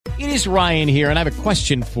It is Ryan here, and I have a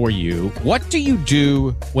question for you. What do you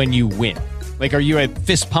do when you win? Like, are you a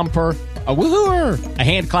fist pumper, a woohooer, a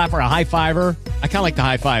hand clapper, a high fiver? I kind of like the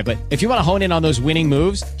high five, but if you want to hone in on those winning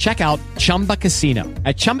moves, check out Chumba Casino.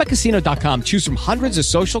 At ChumbaCasino.com, choose from hundreds of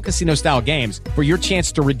social casino-style games for your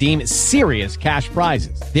chance to redeem serious cash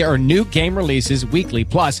prizes. There are new game releases weekly,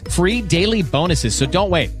 plus free daily bonuses. So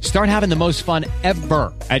don't wait. Start having the most fun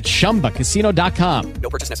ever at ChumbaCasino.com.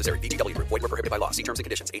 No purchase necessary. VGW. Void where prohibited by law. See terms and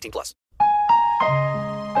conditions. 18 plus.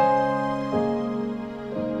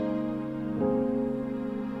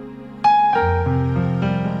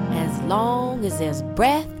 As long as there's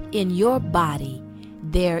breath in your body,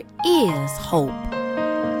 there is hope.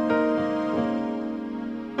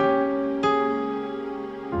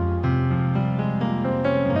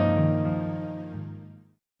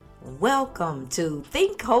 Welcome to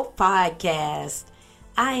Think Hope Podcast.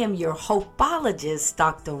 I am your hopeologist,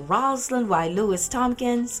 Dr. Rosalind Y. Lewis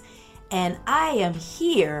Tompkins, and I am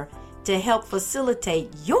here to help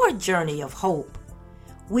facilitate your journey of hope.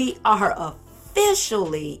 We are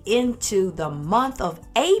officially into the month of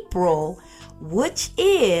April, which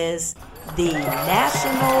is the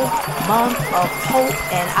National Month of Hope,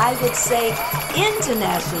 and I would say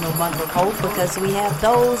International Month of Hope, because we have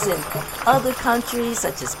those in other countries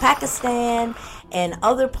such as Pakistan and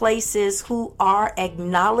other places who are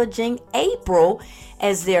acknowledging April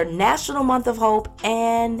as their National Month of Hope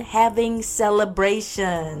and having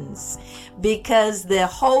celebrations. Because the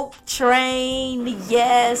Hope Train,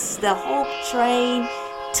 yes, the Hope Train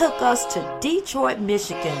took us to Detroit,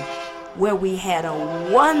 Michigan, where we had a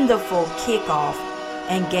wonderful kickoff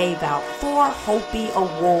and gave out 4 Hopi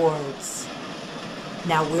Awards.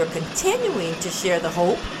 Now we're continuing to share the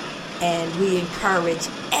hope, and we encourage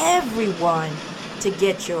everyone to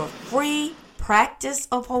get your free Practice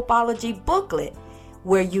of Hopeology booklet,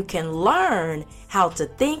 where you can learn how to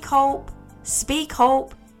think hope, speak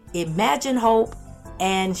hope, imagine hope,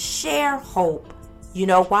 and share hope. You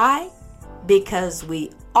know why? Because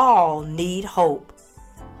we all need hope.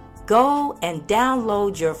 Go and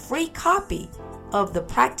download your free copy of the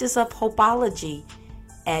Practice of Hopeology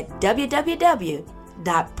at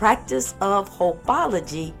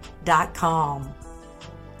www.practiceofhopeology.com.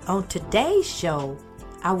 On today's show,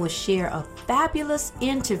 I will share a fabulous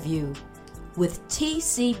interview with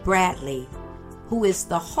T.C. Bradley, who is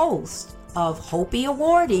the host of Hopi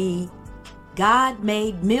Awardee, God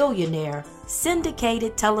Made Millionaire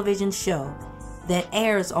syndicated television show that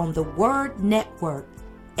airs on the Word Network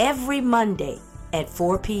every Monday at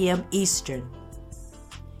 4 p.m. Eastern.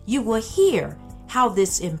 You will hear how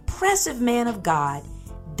this impressive man of God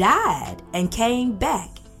died and came back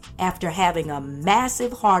after having a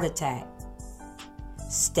massive heart attack.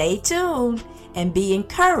 Stay tuned and be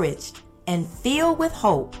encouraged and filled with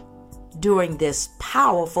hope during this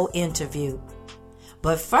powerful interview.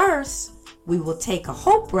 But first, we will take a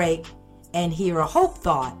hope break and hear a hope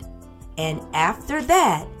thought. And after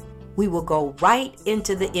that, we will go right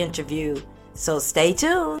into the interview. So stay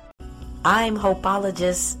tuned. I'm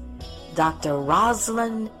hopeologist Dr.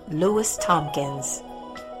 Rosalind Lewis Tompkins,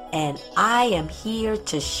 and I am here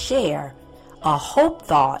to share a hope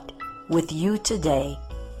thought with you today,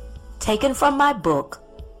 taken from my book,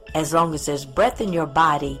 As Long as There's Breath in Your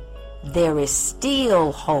Body, There Is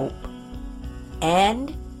Still Hope,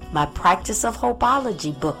 and my Practice of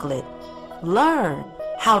Hopeology booklet. Learn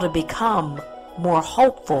how to become more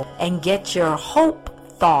hopeful and get your hope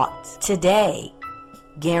thoughts today,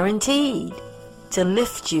 guaranteed to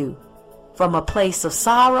lift you from a place of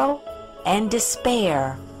sorrow and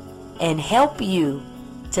despair and help you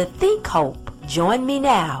to think hope. Join me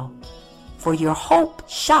now for your hope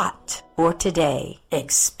shot for today.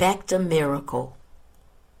 Expect a miracle.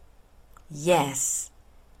 Yes,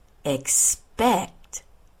 expect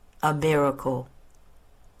a miracle.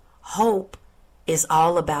 Hope is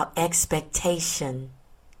all about expectation.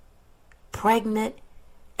 Pregnant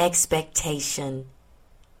expectation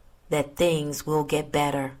that things will get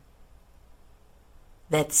better,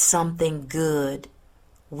 that something good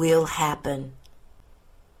will happen.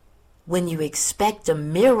 When you expect a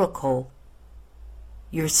miracle,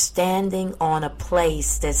 you're standing on a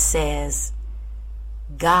place that says,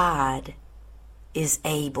 God is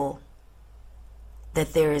able,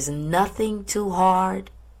 that there is nothing too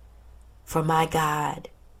hard for my God,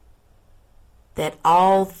 that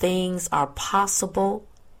all things are possible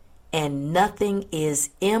and nothing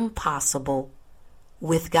is impossible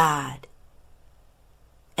with God.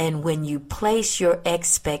 And when you place your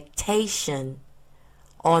expectation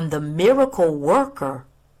on the miracle worker,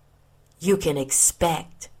 you can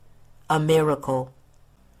expect a miracle.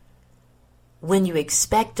 When you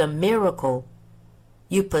expect a miracle,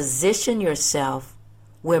 You position yourself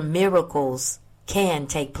where miracles can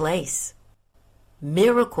take place.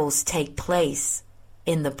 Miracles take place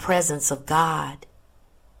in the presence of God,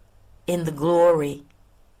 in the glory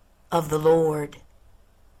of the Lord.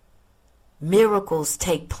 Miracles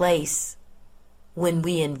take place when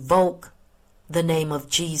we invoke the name of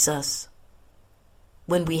Jesus,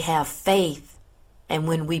 when we have faith and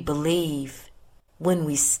when we believe, when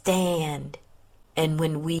we stand and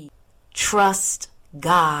when we trust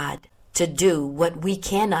God to do what we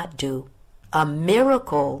cannot do. A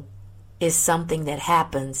miracle is something that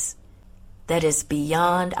happens that is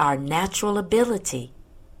beyond our natural ability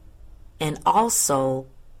and also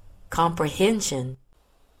comprehension.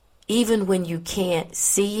 Even when you can't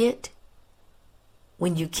see it,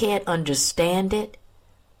 when you can't understand it,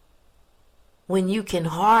 when you can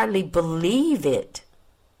hardly believe it,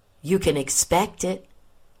 you can expect it,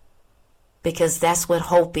 because that's what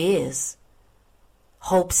hope is.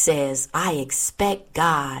 Hope says, I expect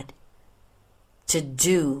God to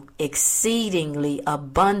do exceedingly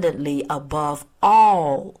abundantly above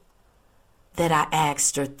all that I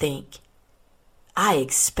asked or think. I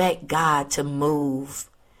expect God to move.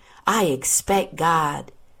 I expect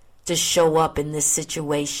God to show up in this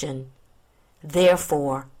situation.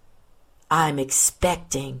 Therefore, I'm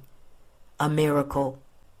expecting a miracle.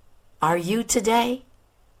 Are you today?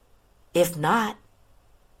 If not,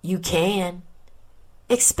 you can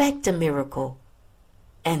expect a miracle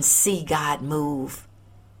and see God move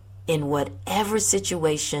in whatever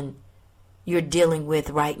situation you're dealing with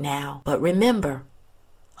right now. But remember,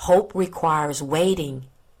 hope requires waiting.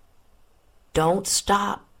 Don't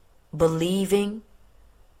stop believing.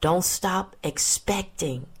 Don't stop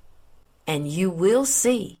expecting. And you will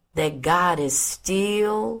see that God is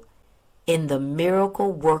still in the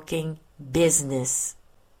miracle working business.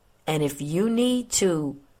 And if you need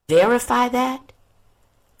to verify that,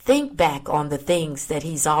 think back on the things that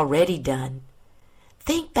He's already done.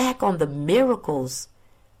 Think back on the miracles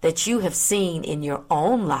that you have seen in your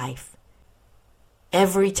own life.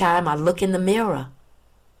 Every time I look in the mirror,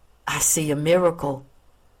 I see a miracle,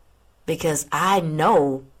 because I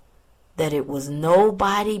know that it was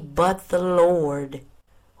nobody but the Lord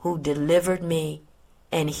who delivered me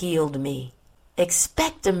and healed me.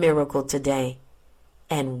 Expect a miracle today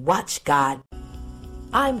and watch God.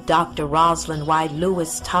 I'm Dr. Rosalind White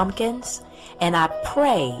Lewis Tompkins, and I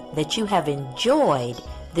pray that you have enjoyed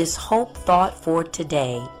this Hope Thought for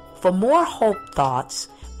today. For more Hope Thoughts,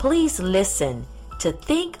 please listen to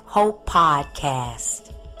Think Hope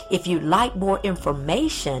Podcast. If you'd like more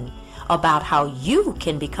information about how you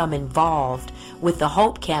can become involved with the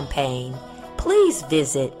Hope Campaign, please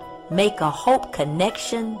visit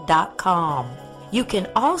makeahopeconnection.com. You can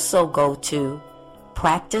also go to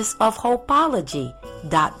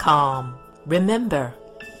practiceofhopeology.com. Remember,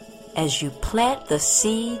 as you plant the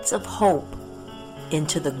seeds of hope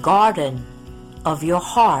into the garden of your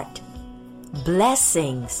heart,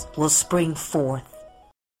 blessings will spring forth.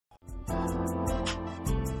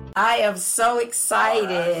 I am so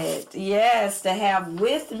excited, yes, to have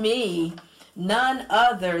with me none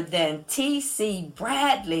other than T.C.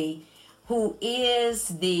 Bradley, who is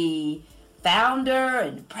the founder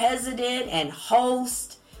and president and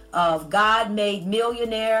host of God Made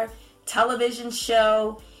Millionaire television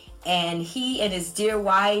show. And he and his dear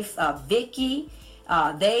wife, Vicky,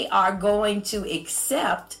 they are going to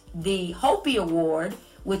accept the Hopi Award,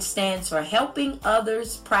 which stands for Helping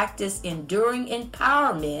Others Practice Enduring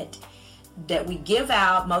Empowerment, that we give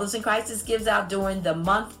out, Mothers in Crisis gives out during the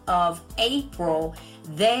month of April.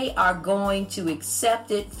 They are going to accept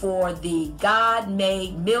it for the God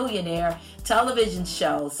Made Millionaire television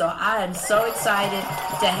show. So I am so excited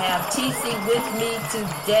to have TC with me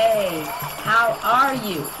today. How are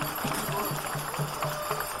you?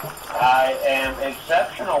 I am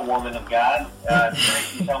exceptional, woman of God.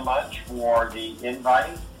 Thank you so much for the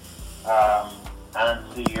invite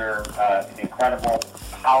onto your incredible,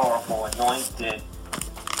 powerful, anointed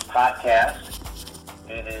podcast.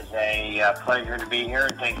 It is a pleasure to be here,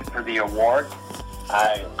 and thank you for the award.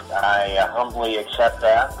 I humbly accept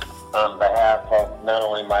that on behalf of not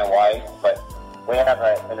only my wife, but we have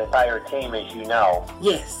an entire team, as you know.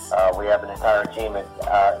 Yes. We have an entire team at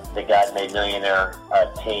the God Made Millionaire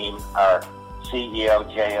team. Our CEO,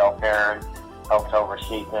 J.L. Barron, helps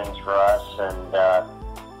oversee things for us,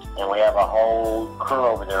 and we have a whole crew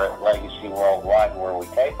over there at Legacy Worldwide where we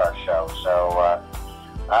tape our show. So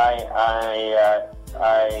I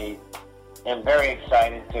am very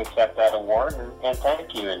excited to accept that award, and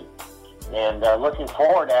thank you, and looking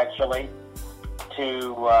forward actually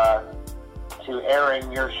to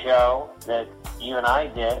airing your show that you and I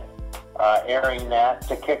did airing that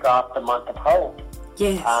to kick off the month of hope.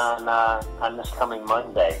 Yes. On this coming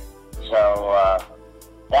Monday. So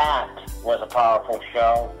that was a powerful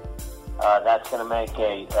show. That's going to make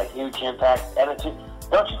a huge impact. And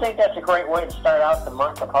don't you think that's a great way to start out the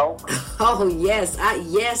month of hope? Oh yes,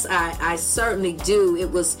 I certainly do. It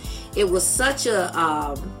was such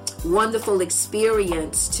a wonderful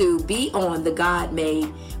experience to be on the God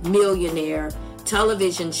Made Millionaire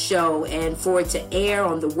television show, and for it to air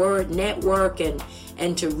on the Word Network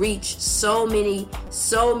and to reach so many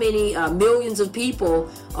millions of people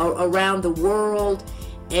around the world.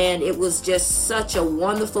 And it was just such a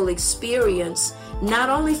wonderful experience, not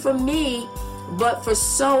only for me, but for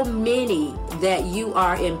so many that you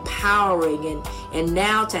are empowering. And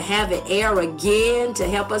now to have it air again to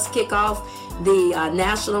help us kick off the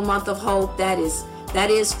National Month of Hope, that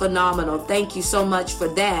is phenomenal. Thank you so much for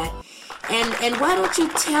that. And why don't you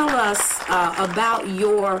tell us about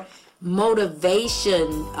your motivation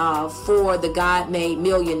for the God Made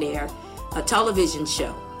Millionaire television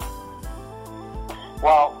show?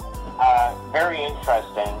 Well, very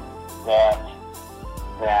interesting that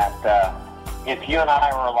if you and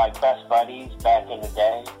I were like best buddies back in the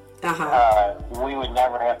day, we would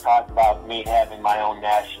never have talked about me having my own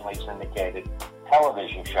nationally syndicated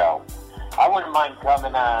television show. I wouldn't mind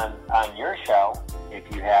coming on your show if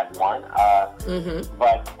you had one,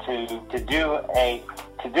 but to do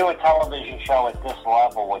a television show at this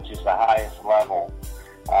level, which is the highest level,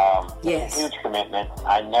 yes, a huge commitment.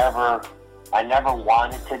 I never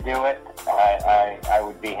wanted to do it. I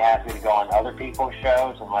would be happy to go on other people's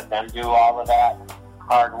shows and let them do all of that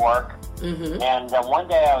hard work. And one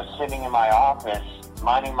day I was sitting in my office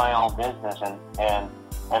minding my own business, and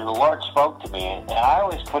the Lord spoke to me. And I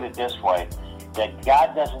always put it this way, that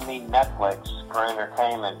God doesn't need Netflix for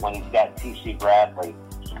entertainment when he's got T.C. Bradley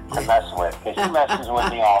to mess with, because he messes with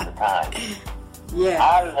me all the time. Yeah.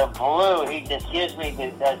 Out of the blue, he just gives me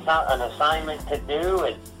an assignment to do,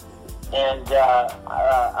 and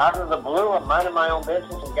out of the blue, I'm minding my own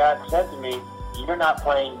business, and God said to me, "You're not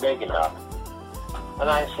playing big enough." And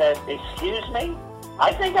I said, "Excuse me?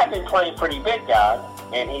 I think I've been playing pretty big, God."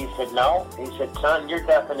 And he said, "No." He said, "Son, your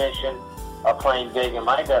definition of playing big and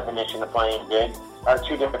my definition of playing big are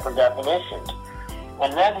two different definitions."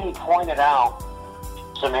 And then he pointed out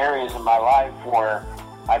some areas in my life where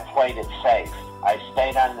I played it safe. I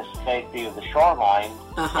stayed on the safety of the shoreline,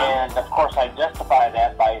 and of course I justify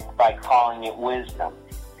that by calling it wisdom.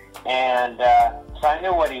 And so I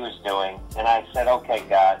knew what he was doing, and I said, "Okay,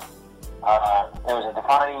 God." There was a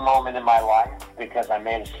defining moment in my life because I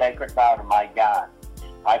made a sacred vow to my God.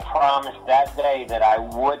 I promised that day that I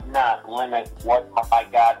would not limit what my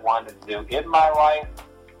God wanted to do in my life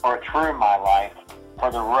or through my life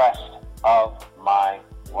for the rest of my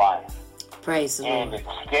life. Praise the Lord. And it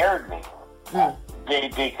scared me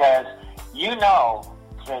because,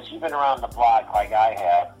 since you've been around the block like I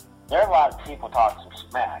have, there are a lot of people talking some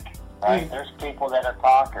smack, right? There's people that are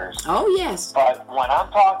talkers. Oh, yes. But when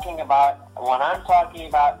I'm talking about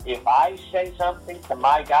if I say something to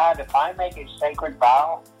my God, if I make a sacred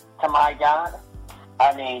vow to my God,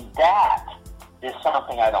 I mean, that is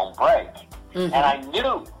something I don't break. And I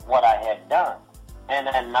knew what I had done. And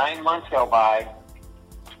then 9 months go by,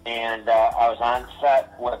 and I was on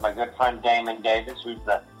set with my good friend Damon Davis, who's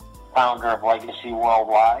the founder of Legacy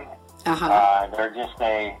Worldwide.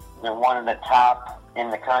 They're one of the top in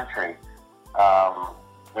the country.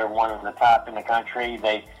 They're one of the top in the country.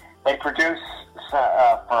 They produce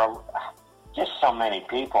for just so many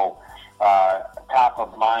people. Top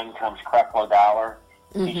of mind comes Creflo Dollar.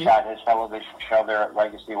 He shot his television show there at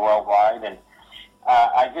Legacy Worldwide, and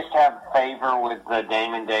I just have favor with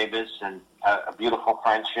Damon Davis and a beautiful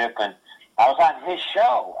friendship. And I was on his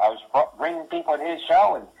show. I was bringing people to his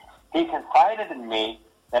show, and he confided in me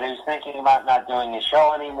that he was thinking about not doing his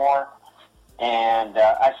show anymore. And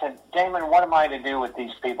I said, "Damon, what am I to do with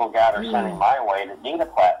these people God are sending my way that need a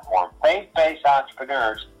platform? Faith-based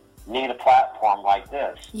entrepreneurs need a platform like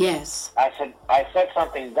this." Yes. I said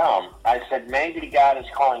something dumb. I said, "Maybe God is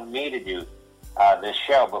calling me to do this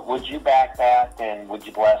show, but would you back that and would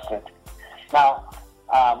you bless it?" Now,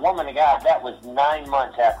 woman of God, that was 9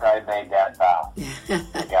 months after I made that vow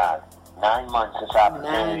to God. 9 months this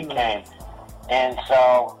opportunity came. And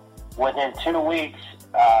so within 2 weeks,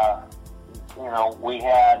 we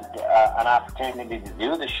had an opportunity to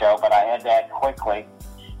do the show, but I had to act quickly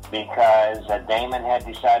because Damon had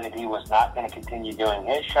decided he was not going to continue doing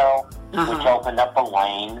his show, which opened up a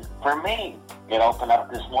lane for me. It opened up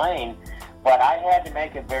this lane, but I had to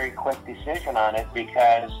make a very quick decision on it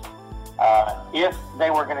because if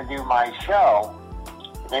they were going to do my show,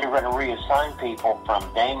 they were going to reassign people from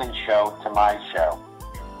Damon's show to my show.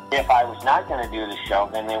 If I was not going to do the show,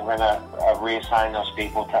 then they were going to reassign those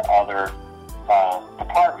people to other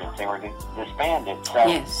departments. They were disbanded. So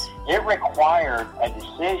Yes. it required a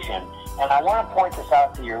decision. And I want to point this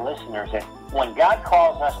out to your listeners that when God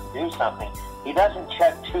calls us to do something, he doesn't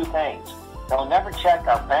check two things. He'll never check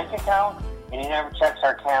our bank account, and he never checks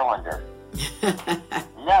our calendar.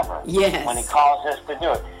 Never. Yes. When he calls us to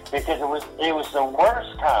do it. Because it was the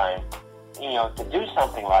worst time, to do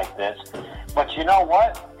something like this. But you know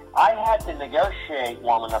what? I had to negotiate,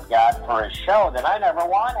 woman of God, for a show that I never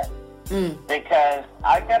wanted. Because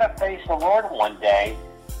I got to face the Lord one day,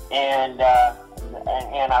 and I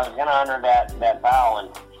was going to honor that vow.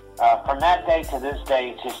 And from that day to this day,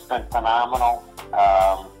 it's just been phenomenal.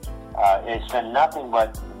 It's been nothing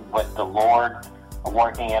but the Lord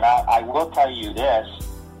working it out. I will tell you this,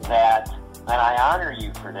 and I honor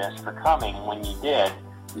you for this, for coming when you did,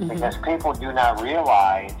 because people do not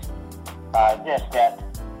realize that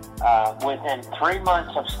within 3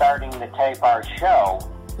 months of starting to tape our show,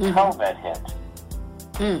 COVID hit.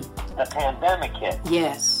 The pandemic hit.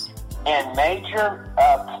 Yes. And major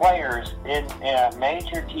players,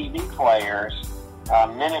 major TV players,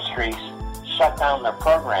 ministries shut down their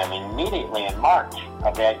programming immediately in March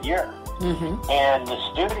of that year. And the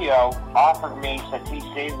studio offered me, said,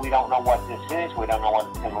 TC, we don't know what this is. We don't know what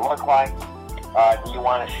it's going to look like. Do you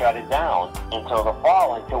want to shut it down until the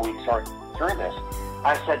fall, until we sort through this?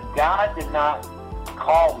 I said, God did not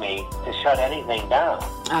call me to shut anything down.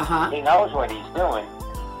 He knows what he's doing.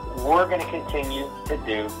 We're going to continue to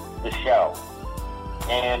do the show.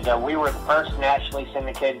 And we were the first nationally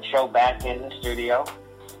syndicated show back in the studio.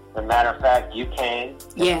 As a matter of fact, you came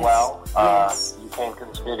as well. You came to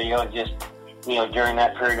the studio and just, during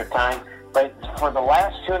that period of time. But for the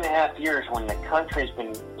last 2.5 years, when the country's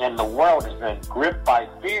been, and the world has been gripped by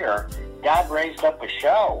fear, God raised up a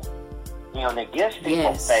show, that gives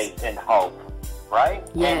people faith and hope, right?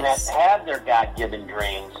 And that have their God-given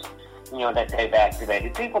dreams, that they've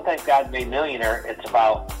activated. People think God Made Millionaire, it's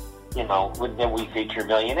about, that we feature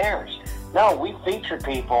millionaires. No, we feature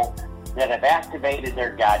people that have activated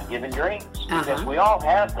their God-given dreams, because we all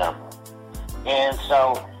have them. And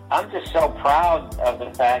so I'm just so proud of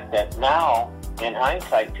the fact that now, in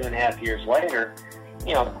hindsight, 2.5 years later,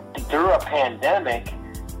 through a pandemic,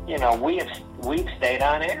 we've stayed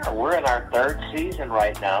on air. We're in our 3rd season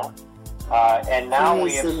right now, and now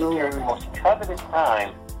we have secured the most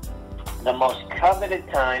coveted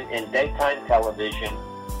time in daytime television,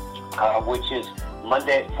 which is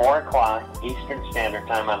Monday at 4 o'clock Eastern Standard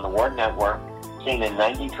Time on the Word Network, seen in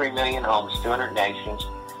 93 million homes, 200 nations.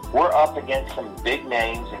 We're up against some big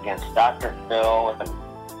names, against Dr. Phil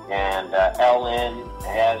and Ellen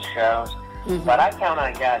has shows. But I count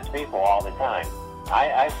on God's people all the time.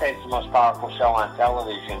 I say it's the most powerful show on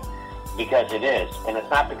television because it is. And it's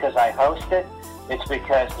not because I host it. It's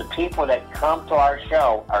because the people that come to our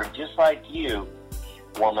show are just like you,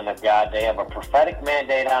 woman of God. They have a prophetic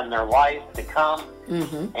mandate on their life to come,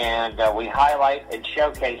 and we highlight and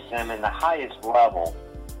showcase them in the highest level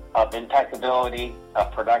of impeccability,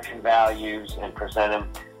 of production values, and present them.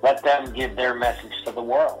 Let them give their message to the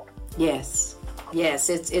world. Yes,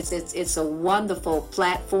 it's a wonderful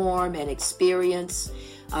platform and experience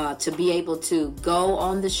to be able to go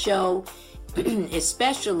on the show,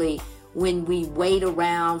 especially when we wait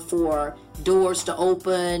around for doors to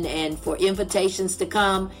open and for invitations to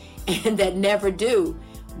come, and that never do.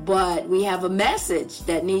 But we have a message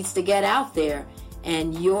that needs to get out there,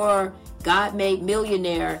 and your God Made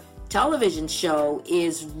Millionaire television show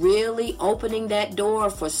is really opening that door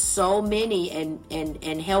for so many,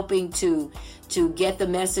 and helping to get the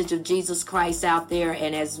message of Jesus Christ out there.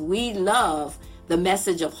 And as we love the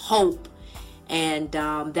message of hope, and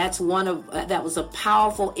that was a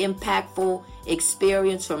powerful, impactful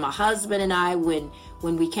experience for my husband and I when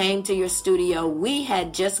we came to your studio. We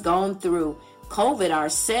had just gone through COVID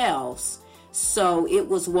ourselves, so it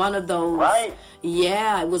was one of those. Right.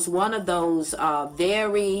 Yeah, it was one of those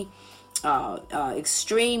very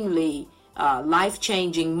extremely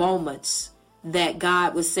life-changing moments that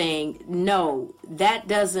God was saying, no, that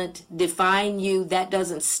doesn't define you, that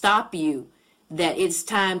doesn't stop you, that it's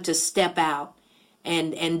time to step out.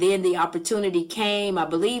 And then the opportunity came. I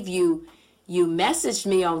believe you messaged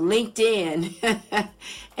me on LinkedIn,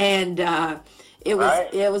 and it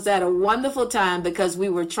was at a wonderful time, because we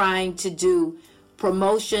were trying to do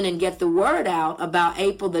promotion and get the word out about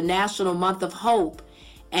April, the National Month of Hope.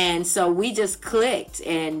 And so we just clicked,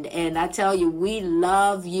 and I tell you, we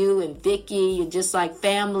love you and Vicki. You're just like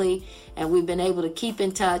family, and we've been able to keep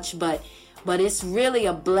in touch. But it's really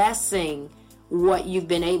a blessing what you've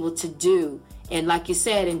been able to do. And like you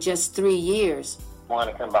said, in just 3 years. I want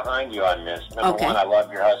to come behind you on this. Number Okay. one, I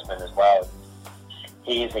love your husband as well.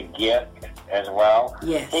 He is a gift as well.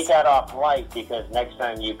 Yes. He got off light because next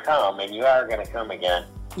time you come, and you are going to come again,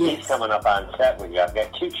 Yes. he's coming up on set with you. I've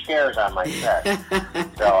got 2 chairs on my set,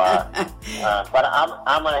 so but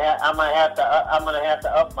I'm gonna have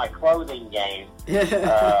to up my clothing game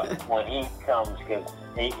when he comes, because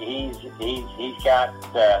he's got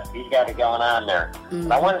it going on there. Mm-hmm.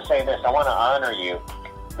 But I want to say this. I want to honor you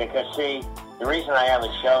because, see, the reason I have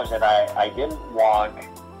a show is that I didn't walk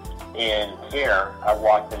in fear. I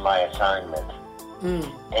walked in my assignment.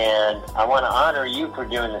 And I want to honor you for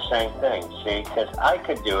doing the same thing, see, because I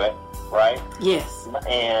could do it, right? Yes.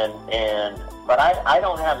 But I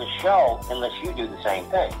don't have a show unless you do the same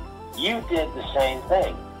thing. You did the same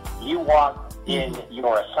thing. You walked in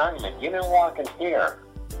your assignment. You didn't walk in fear,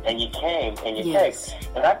 and you came and you Yes. take.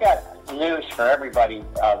 And I've got news for everybody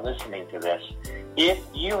listening to this. If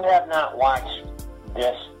you have not watched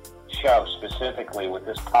this show specifically with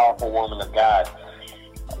this powerful woman of God,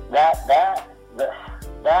 that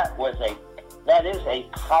is a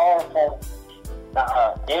powerful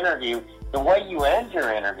interview. The way you end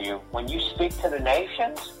your interview, when you speak to the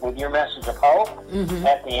nations with your message of hope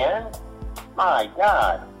at the end, my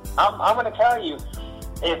God, I'm going to tell you,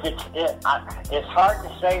 it's hard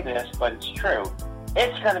to say this, but it's true.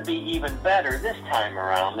 It's going to be even better this time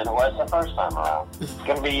around than it was the first time around. It's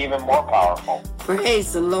going to be even more powerful.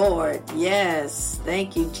 Praise the Lord. Yes.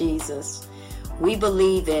 Thank you, Jesus. We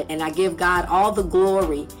believe it, and I give God all the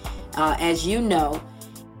glory. As you know,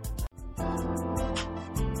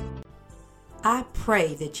 I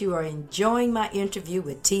pray that you are enjoying my interview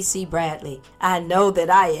with T.C. Bradley. I know that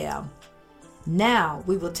I am. Now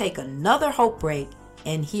we will take another hope break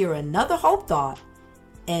and hear another hope thought,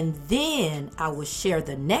 and then I will share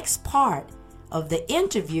the next part of the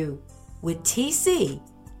interview with T.C.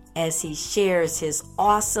 as he shares his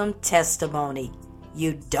awesome testimony.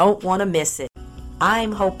 You don't want to miss it.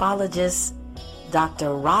 I'm hopeologist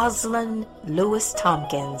Dr. Rosalind Lewis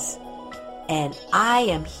Tompkins, and I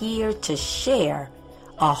am here to share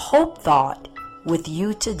a hope thought with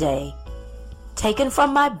you today, taken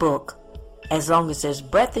from my book, As Long as There's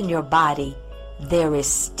Breath in Your Body, There Is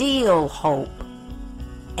Still Hope,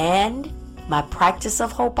 and my Practice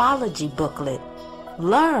of Hopeology booklet.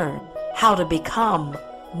 Learn how to become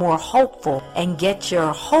more hopeful and get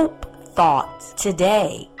your hope thoughts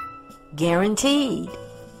today, guaranteed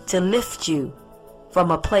to lift you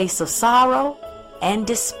from a place of sorrow and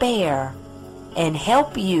despair and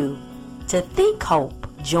help you to think hope.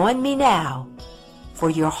 Join me now for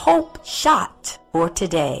your hope shot for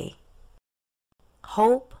today.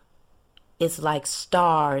 Hope is like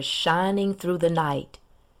stars shining through the night.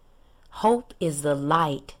 Hope is the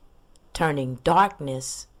light turning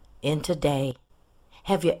darkness into day.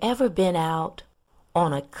 Have you ever been out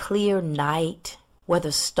on a clear night where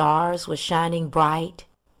the stars were shining bright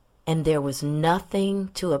and there was nothing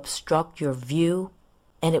to obstruct your view,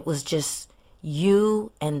 and it was just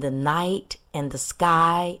you and the night and the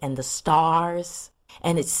sky and the stars,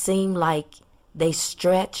 and it seemed like they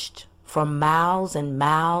stretched for miles and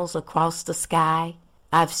miles across the sky?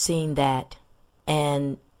 I've seen that,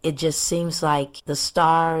 and it just seems like the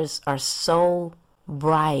stars are so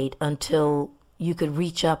bright until you could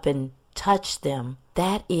reach up and touch them.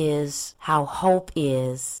 That is how hope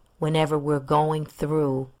is whenever we're going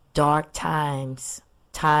through dark times,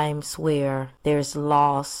 times where there's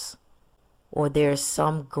loss or there's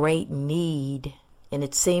some great need and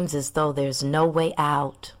it seems as though there's no way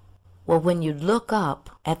out. Well, when you look up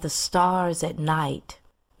at the stars at night,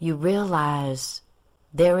 you realize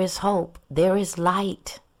there is hope, there is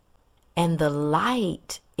light, and the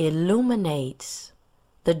light illuminates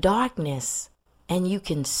the darkness, and you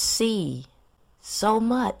can see so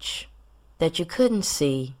much that you couldn't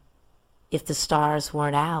see if the stars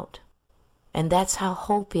weren't out. And that's how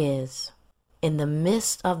hope is. In the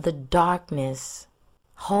midst of the darkness,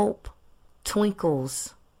 hope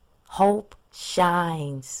twinkles, hope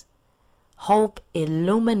shines, hope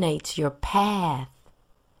illuminates your path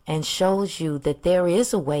and shows you that there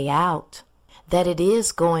is a way out, that it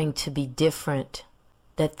is going to be different,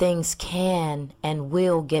 that things can and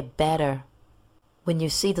will get better. When you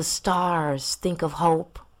see the stars, think of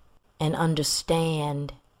hope and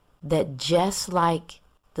understand that just like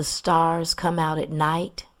the stars come out at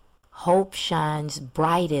night, hope shines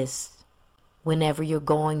brightest whenever you're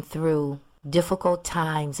going through difficult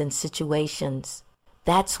times and situations.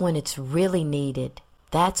 That's when it's really needed.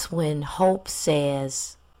 That's when hope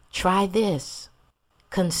says, try this,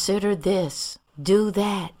 consider this, do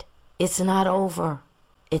that. It's not over.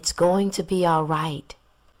 It's going to be all right,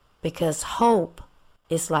 because hope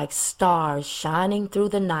is like stars shining through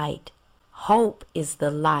the night. Hope is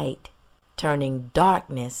the light turning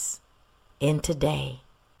darkness into day.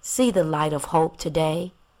 See the light of hope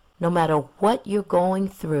today. No matter what you're going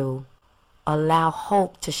through, allow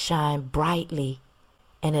hope to shine brightly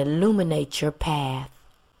and illuminate your path,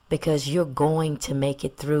 because you're going to make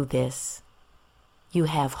it through this. You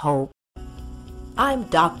have hope. I'm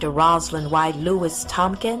Dr. Rosalind White Lewis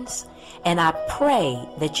Tompkins, and I pray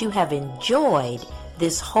that you have enjoyed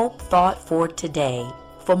this Hope Thought for today.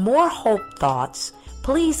 For more Hope Thoughts,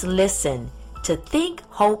 please listen to Think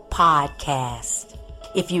Hope Podcast.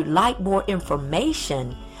 If you'd like more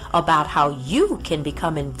information about how you can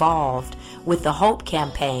become involved with the Hope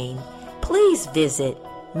Campaign, please visit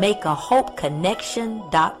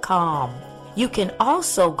makeahopeconnection.com. You can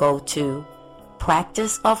also go to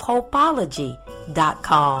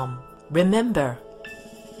practiceofhopeology.com. Remember,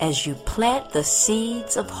 as you plant the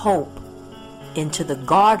seeds of hope into the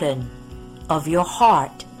garden of your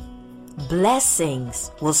heart, blessings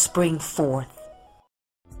will spring forth.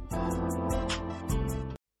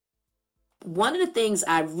 One of the things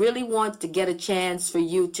I really want to get a chance for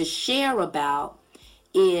you to share about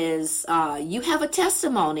is you have a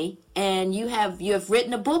testimony, and you have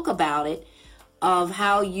written a book about it, of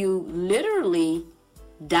how you literally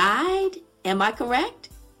died. Am I correct?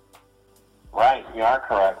 Right, you are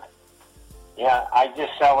correct. Yeah, I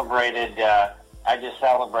just celebrated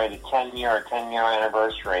 10-year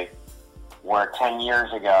anniversary, where 10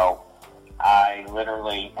 years ago I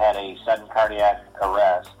literally had a sudden cardiac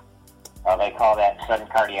arrest. They call that sudden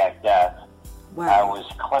cardiac death. Wow. I was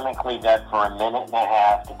clinically dead for a minute and a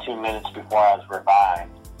half to 2 minutes before I was revived.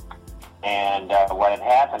 And what had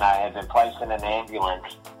happened, I had been placed in an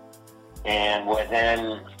ambulance, and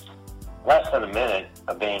within less than a minute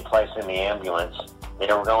of being placed in the ambulance, they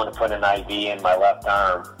were going to put an IV in my left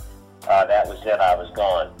arm. That was it. I was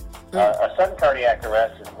gone. A sudden cardiac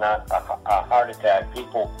arrest is not a heart attack.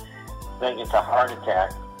 People think it's a heart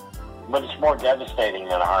attack, but it's more devastating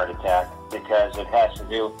than a heart attack, because it has to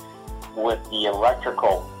do with the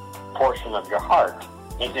electrical portion of your heart.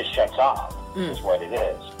 It just shuts off, is what it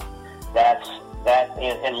is. That's that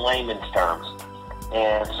in layman's terms.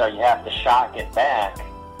 And so you have to shock it back,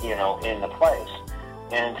 into place.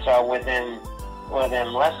 And so within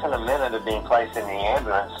less than a minute of being placed in the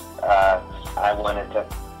ambulance, I went into,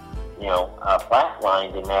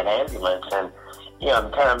 flatlined in that ambulance. And,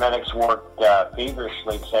 the paramedics worked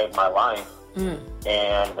feverishly to save my life.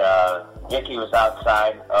 And Vicky was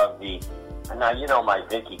outside of the... Now, you know my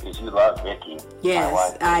Vicky, because you love Vicky.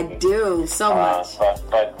 Yes, I do, so much.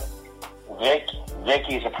 But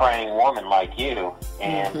Vicky's a praying woman like you,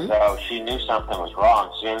 and so she knew something was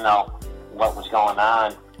wrong. She didn't know what was going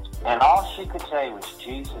on, and all she could say was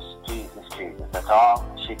Jesus, Jesus, Jesus. That's all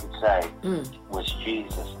she could say was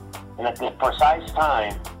Jesus. And at the precise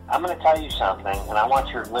time, I'm going to tell you something, and I want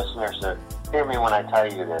your listeners to hear me when I tell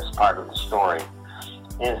you this part of the story,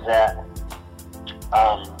 is that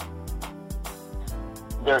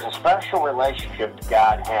there's a special relationship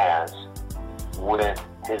God has with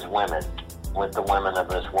his women, with the women of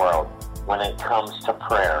this world, when it comes to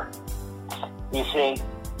prayer. You see,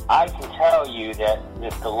 I can tell you that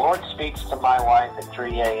if the Lord speaks to my wife at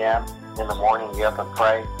 3 a.m. in the morning, get up and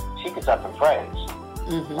pray, she gets up and prays,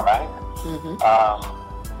 right?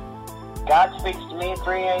 God speaks to me at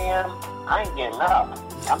 3 a.m., I ain't getting up.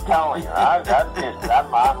 I'm telling you, I'm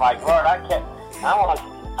like, Lord, I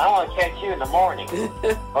want to catch you in the morning.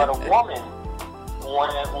 But a woman,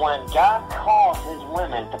 when God calls his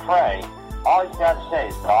women to pray, all he's got to say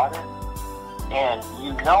is, daughter, and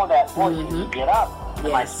you know that voice, you get up.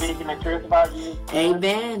 Am I speaking the truth about you?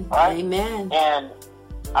 Amen. Right? Amen. And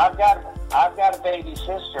I've got a baby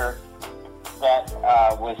sister that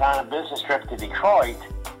was on a business trip to Detroit,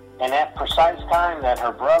 and at precise time that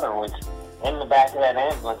her brother was in the back of that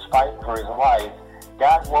ambulance fighting for his life,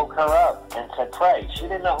 God woke her up and said, pray. She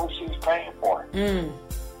didn't know who she was praying for.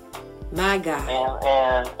 My God.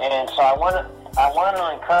 And so I want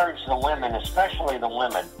to encourage the women, especially the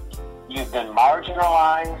women. You've been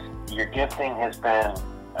marginalized. Your gifting has been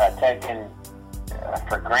taken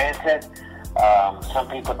for granted. Some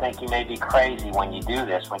people think you may be crazy when you do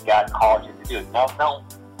this, when God calls you to do it. No,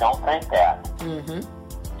 don't think that.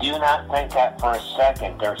 Do not think that for a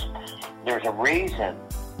second. There's a reason,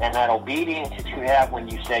 and that obedience that you have when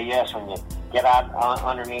you say yes, when you get out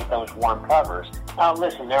underneath those warm covers. Now,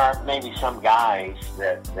 listen, there are maybe some guys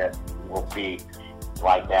that will be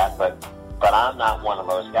like that, but I'm not one of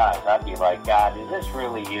those guys. I'd be like, God, is this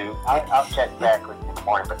really you? I'll check back with you in the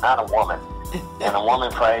morning, but not a woman. And a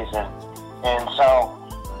woman prays, and so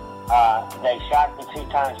They shocked me 2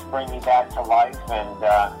 times to bring me back to life and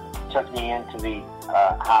took me into the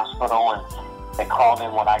hospital, and they called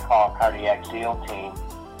in what I call a cardiac SEAL team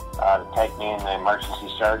to take me into emergency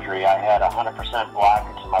surgery. I had 100%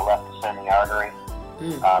 blockage in my left ascending artery.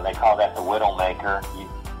 They call that the widowmaker.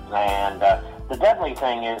 And the deadly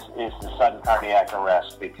thing is the sudden cardiac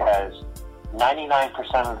arrest, because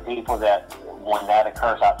 99% of the people that, when that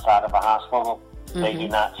occurs outside of a hospital, they do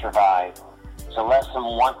not survive. So less than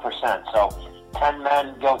 1%. So 10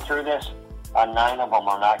 men go through this, 9 of them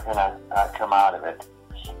are not going to come out of it.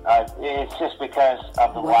 It's just because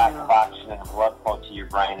of the lack of oxygen and blood flow to your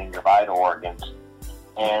brain and your vital organs.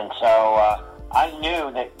 And so I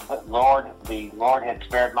knew that the Lord had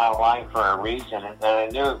spared my life for a reason, and I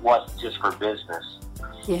knew it wasn't just for business.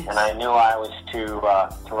 Yes. And I knew I was to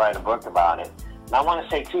write a book about it. And I want to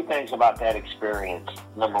say 2 things about that experience.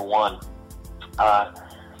 Number one, I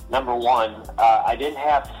didn't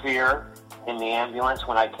have fear in the ambulance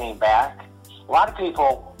when I came back. A lot of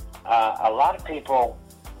people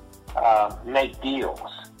make deals,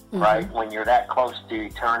 right? When you're that close to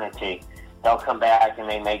eternity, they'll come back and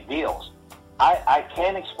they make deals. I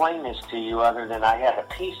can't explain this to you other than I had a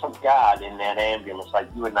peace of God in that ambulance like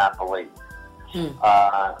you would not believe.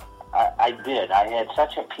 I did. I had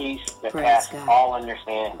such a peace that passed all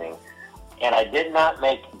understanding. And I did not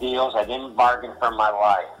make deals. I didn't bargain for my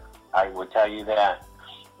life. I would tell you that.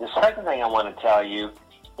 The second thing I want to tell you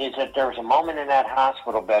is that there was a moment in that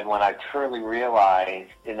hospital bed when I truly realized,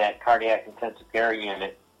 in that cardiac intensive care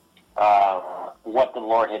unit, what the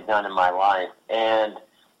Lord had done in my life. And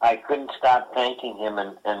I couldn't stop thanking Him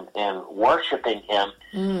and worshiping Him.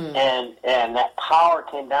 And that power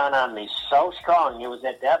came down on me so strong. It was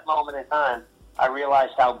at that moment in time I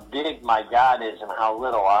realized how big my God is and how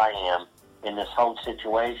little I am in this whole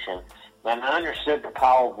situation. And I understood the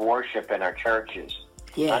power of worship in our churches.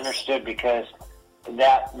 Yes. I understood because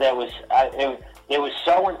it was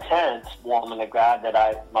so intense, woman of God,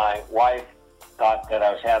 that my wife thought that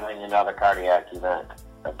I was having another cardiac event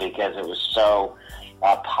because it was so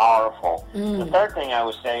powerful. The third thing I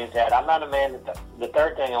would say is that I'm not a man the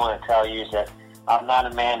third thing I want to tell you is that I'm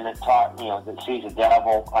not a man that that sees a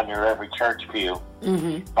devil under every church pew.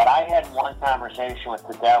 But I had one conversation with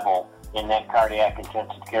the devil in that cardiac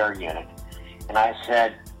intensive care unit. And I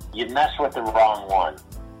said, you mess with the wrong one.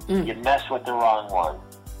 You mess with the wrong one.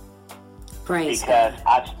 Praise because God.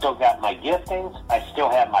 I've still got my giftings, I still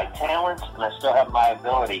have my talents, and I still have my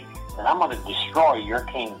ability. And I'm going to destroy your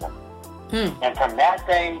kingdom. And from that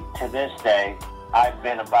day to this day, I've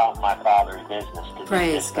been about my Father's business.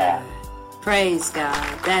 Praise God. Praise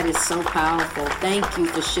God. That is so powerful. Thank you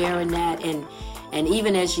for sharing that. And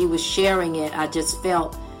even as you were sharing it, I just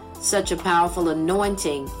felt such a powerful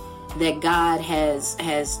anointing that God has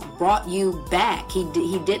brought you back. He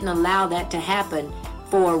didn't allow that to happen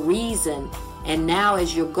for a reason. And now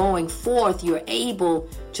as you're going forth, you're able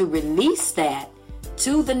to release that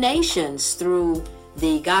to the nations through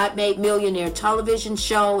the God Made Millionaire television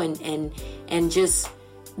show and just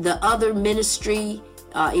the other ministry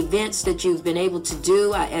events that you've been able to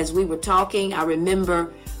do. As we were talking, I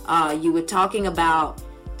remember you were talking about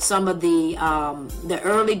some of the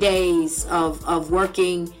early days of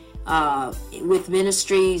working with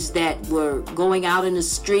ministries that were going out in the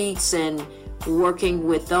streets and working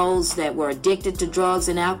with those that were addicted to drugs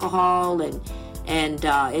and alcohol, and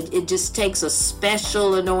it just takes a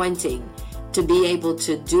special anointing to be able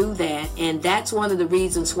to do that. And that's one of the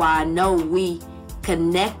reasons why I know we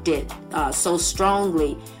connected so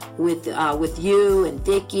strongly with you and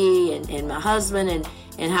Vicki and my husband,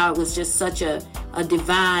 and how it was just such a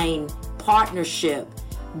divine partnership,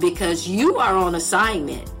 because you are on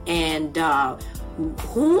assignment. And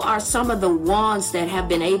who are some of the ones that have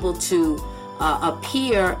been able to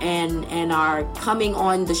appear and are coming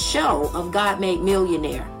on the show of God Made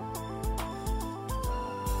Millionaire?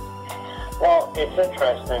 Well, it's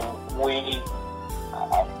interesting. We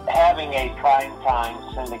having a primetime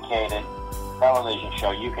syndicated television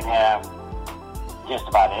show, you can have just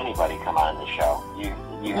about anybody come on the show.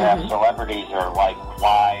 You have celebrities that are like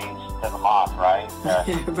flies to the moth, right?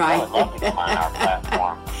 Right. I would love to come on our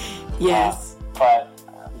platform. Yes. But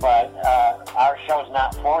our show's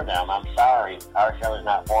not for them. I'm sorry. Our show is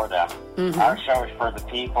not for them. Our show is for the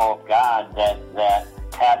people of God that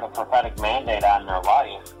have a prophetic mandate on their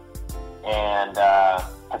life and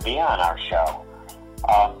to be on our show.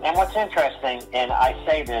 And what's interesting, and I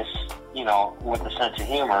say this, with a sense of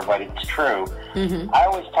humor, but it's true. I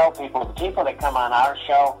always tell people, the people that come on our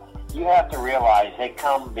show, you have to realize they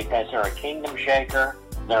come because they're a kingdom shaker.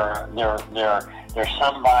 They're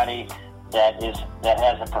somebody that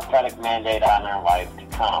has a prophetic mandate on their life to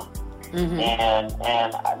come. and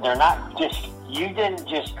they're not just. You didn't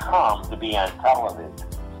just come to be on television.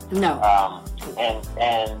 No.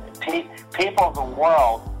 People of the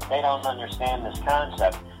world, they don't understand this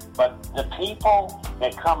concept. But the people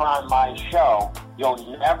that come on my show, you'll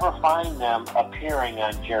never find them appearing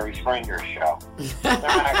on Jerry Springer's show. They're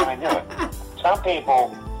not going to do it. Some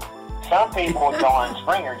people would go on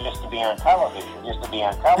Springer just to be on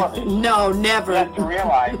television, No, never. You have to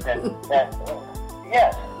realize that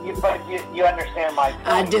yes, but you understand my point.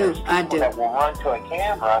 I do. People that will run to a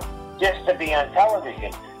camera just to be on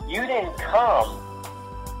television. You didn't come.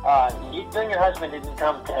 You and your husband didn't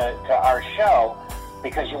come to our show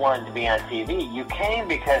because you wanted to be on TV. You came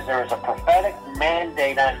because there was a prophetic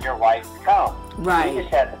mandate on your life to come. Right. We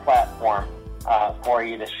just had the platform for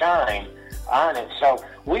you to shine on it. So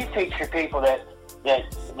we feature people that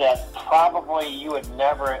probably you would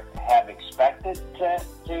never have expected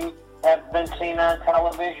to have been seen on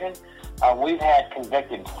television. We've had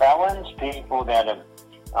convicted felons, people that have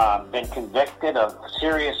been convicted of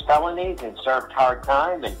serious felonies and served hard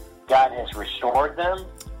time, and God has restored them.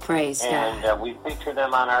 Praise God. And we feature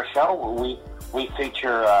them on our show. We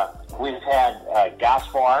feature. We've had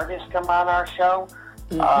gospel artists come on our show.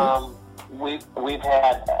 We've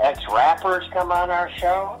had ex-rappers come on our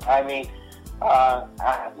show. I mean,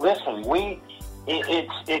 listen.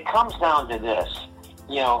 It comes down to this.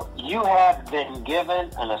 You know, you have been given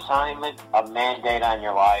an assignment, a mandate on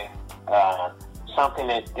your life, something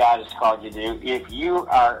that God has called you to do. If you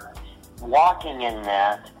are walking in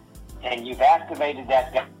that, and you've activated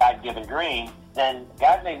that God-given dream, then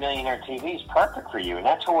God Made Millionaire TV is perfect for you, and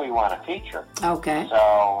that's what we want to feature. Okay.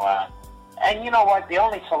 So, and you know what? The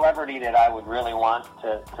only celebrity that I would really want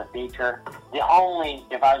to feature, if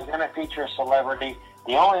I was going to feature a celebrity,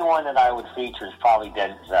 the only one that I would feature is probably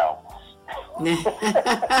Denzel.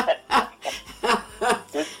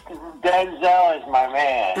 Denzel is my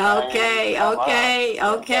man. Okay.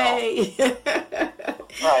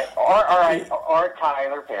 Right, or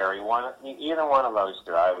Tyler Perry. Either one of those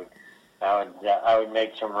two. I would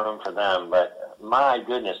make some room for them. But my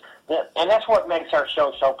goodness, and that's what makes our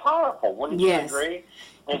show so powerful. Wouldn't you agree?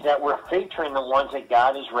 Is that we're featuring the ones that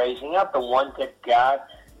God is raising up, the ones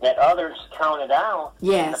that others counted out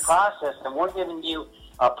in the process, and we're giving you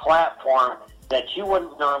a platform that you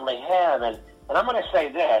wouldn't normally have. And I'm going to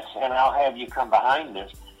say this, and I'll have you come behind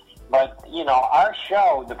this. But, you know, our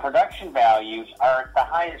show, the production values are at the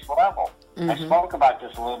highest level. I spoke about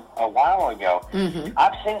this a while ago.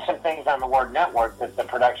 I've seen some things on the Word Network that the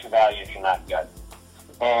production values are not good.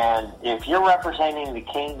 And if you're representing the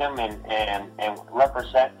kingdom and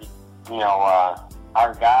represent, you know,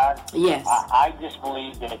 our God, I just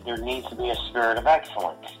believe that there needs to be a spirit of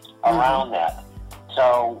excellence around that.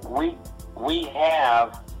 So we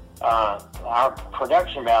have... our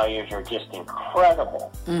production values are just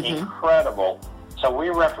incredible, incredible. So we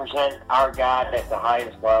represent our God at the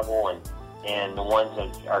highest level, and the ones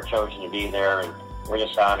that are chosen to be there, and we're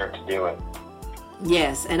just honored to do it.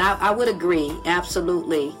 Yes, and I would agree,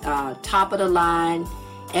 absolutely. Top of the line,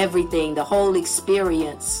 everything, the whole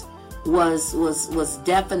experience was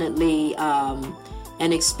definitely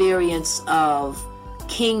an experience of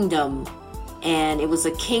kingdom. And it was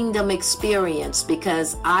a kingdom experience,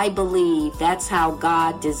 because I believe that's how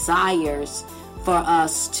God desires for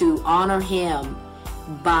us to honor Him,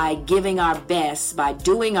 by giving our best, by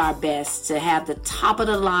doing our best to have the top of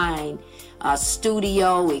the line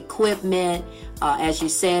studio equipment. As you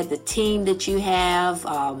said, the team that you have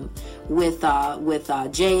with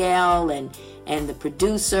JL and the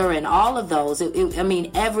producer and all of those. I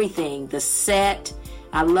mean, everything, the set.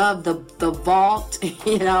 I love the vault.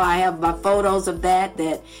 You know, I have my photos of that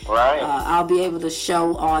I'll be able to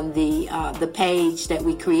show on the page that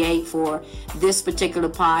we create for this particular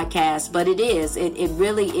podcast. But it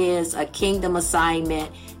really is a kingdom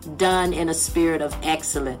assignment done in a spirit of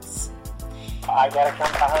excellence. I gotta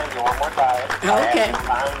come behind you one more time. Okay. I come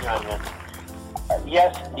behind you on this.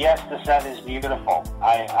 Yes, the set is beautiful.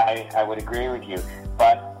 I would agree with you,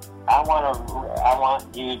 but I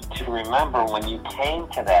want you to remember when you came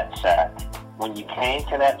to that set, when you came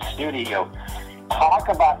to that studio, talk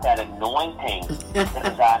about that anointing that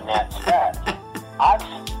is on that set.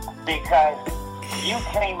 Because you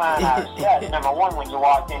came on our set. Number one, when you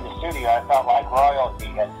walked in the studio, I felt like royalty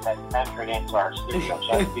had entered into our studio.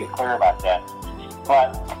 So let's be clear about that.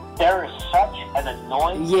 But there is such an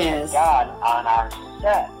anointing of God on our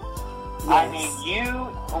set. Yes. I mean,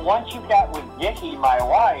 once you got with Vicki, my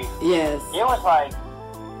wife, it was like,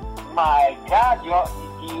 my God,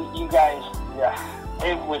 you guys,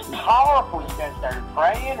 it was powerful. You guys started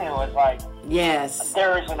praying. It was like, Yes.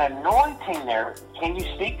 there is an anointing there. Can you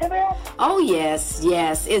speak to that? Oh, yes.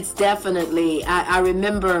 It's definitely. I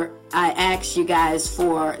remember I asked you guys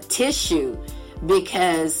for tissue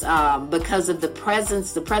because of the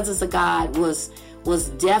presence of God was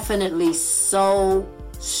definitely so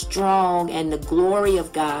strong, and the glory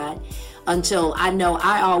of God, until I know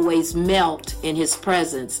I always melt in his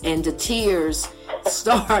presence and the tears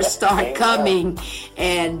start coming,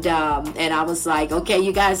 and I was like, okay,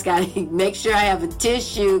 you guys got to make sure I have a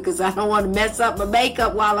tissue because I don't want to mess up my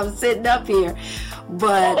makeup while I'm sitting up here.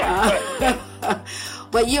 But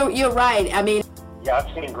but you're right. I mean, yeah,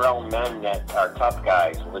 I've seen grown men that are tough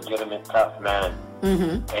guys, legitimate tough men,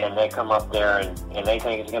 and they come up there and they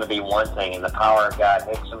think it's going to be one thing, and the power of God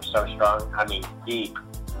hits them so strong. I mean, deep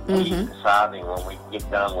sobbing when we get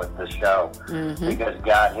done with the show, because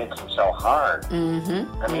God hits them so hard.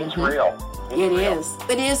 I mean, it's real.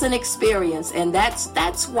 It is an experience, and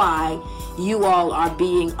that's why you all are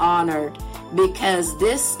being honored, because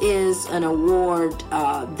this is an award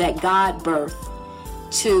that God birthed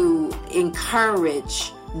to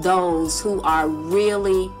encourage those who are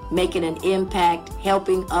really making an impact,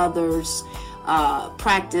 helping others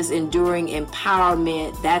practice enduring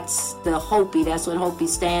empowerment. That's the Hopi. That's what Hopi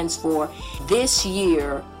stands for. This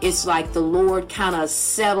year, it's like the Lord kind of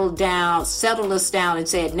settled us down and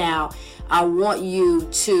said, now, I want you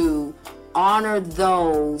to honor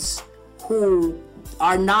those who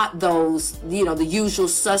are not those, the usual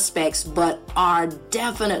suspects, but are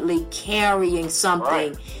definitely carrying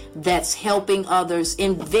something that's helping others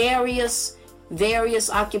in various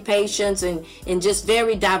occupations and just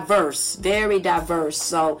very diverse.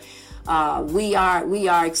 So we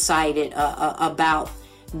are excited about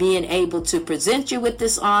being able to present you with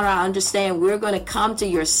this honor. I understand we're going to come to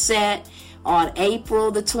your set on April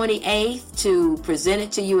the 28th to present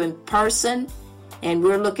it to you in person, and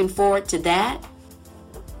we're looking forward to that.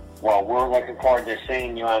 Well, we're looking forward to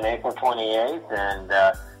seeing you on April 28th, and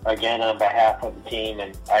again, on behalf of the team,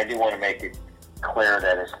 and I do want to make it clear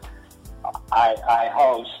that I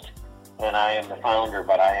host, and I am the founder,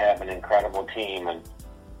 but I have an incredible team, and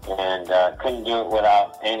couldn't do it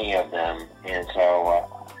without any of them. And so,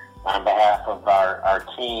 on behalf of our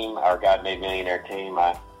team, our God Made Millionaire team,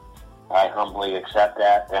 I humbly accept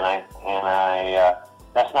that, and I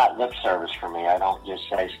that's not lip service for me. I don't just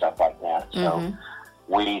say stuff like that. So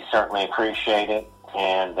we certainly appreciate it,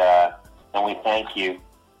 and we thank you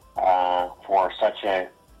for such a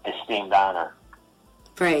esteemed honor.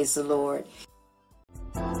 Praise the Lord.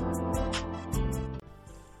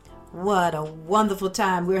 What a wonderful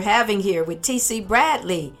time we're having here with T.C.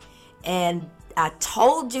 Bradley. And I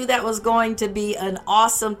told you that was going to be an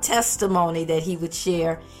awesome testimony that he would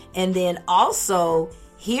share. And then also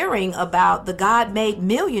hearing about the God Made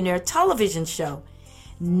Millionaire television show.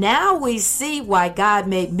 Now we see why God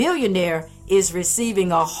Made Millionaire is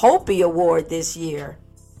receiving a Hopi Award this year.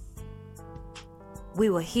 We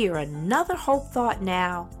will hear another Hope Thought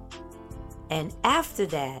now, and after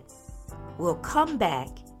that, we'll come back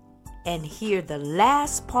and hear the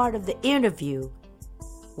last part of the interview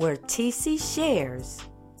where TC shares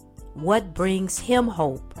what brings him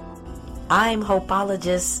hope. I'm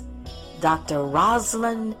hopeologist Dr.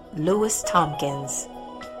 Rosalind Lewis Tompkins,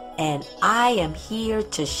 and I am here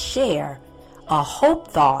to share a Hope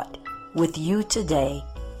Thought with you today,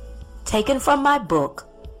 taken from my book,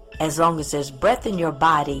 As Long as There's Breath in Your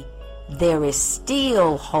Body, There Is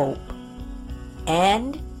Still Hope,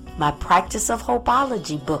 and my Practice of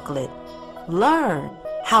Hopeology booklet. Learn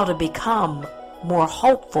how to become more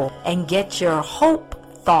hopeful and get your hope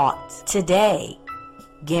thoughts today,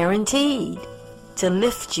 guaranteed to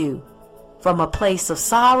lift you from a place of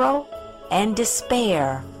sorrow and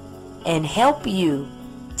despair and help you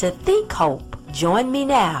to think hope. Join me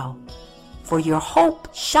now for your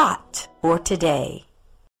hope shot for today.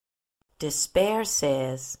 Despair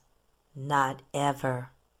says, not ever.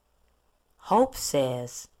 Hope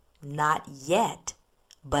says, not yet,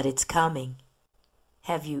 but it's coming.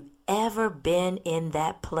 Have you ever been in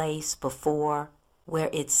that place before where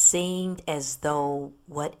it seemed as though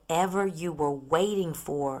whatever you were waiting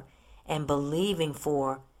for and believing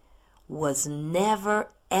for was never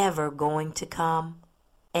ever going to come?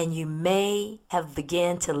 And you may have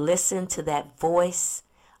begun to listen to that voice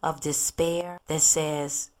of despair that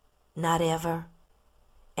says, not ever.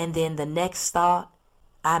 And then the next thought,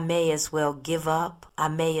 I may as well give up. I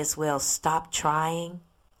may as well stop trying.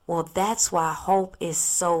 Well, that's why hope is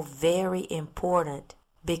so very important,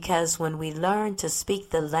 because when we learn to speak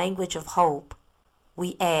the language of hope,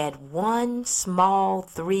 we add one small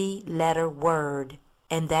 3-letter word,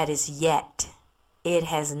 and that is yet. It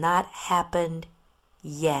has not happened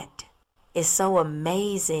yet. It's so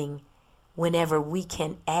amazing whenever we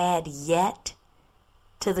can add yet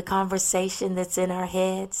to the conversation that's in our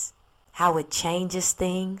heads, how it changes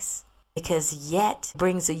things. Because yet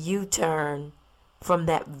brings a U-turn from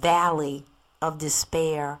that valley of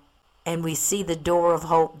despair, and we see the door of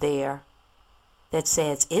hope there that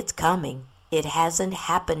says it's coming. It hasn't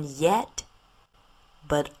happened yet,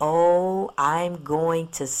 but oh, I'm going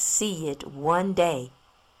to see it one day.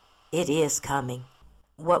 It is coming.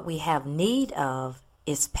 What we have need of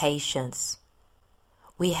is patience.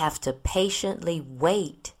 We have to patiently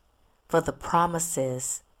wait for the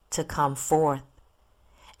promises to come forth.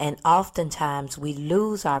 And oftentimes we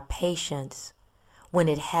lose our patience when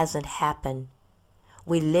it hasn't happened.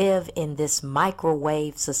 We live in this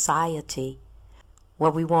microwave society where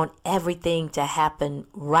we want everything to happen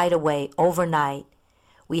right away, overnight.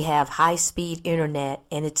 We have high-speed internet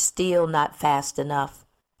and it's still not fast enough.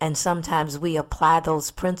 And sometimes we apply those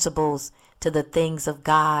principles to the things of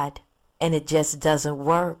God and it just doesn't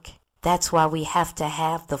work. That's why we have to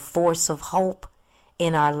have the force of hope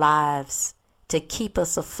in our lives to keep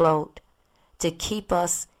us afloat, to keep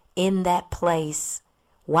us in that place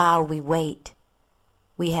while we wait.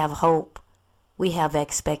 We have hope, we have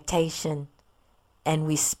expectation, and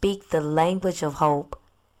we speak the language of hope.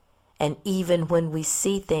 And even when we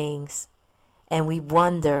see things and we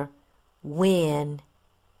wonder when,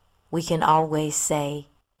 we can always say,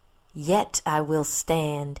 yet I will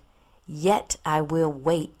stand, yet I will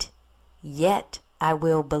wait, yet I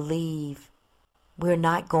will believe. We're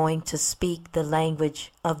not going to speak the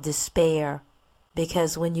language of despair,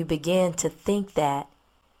 because when you begin to think that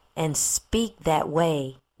and speak that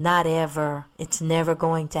way, not ever, it's never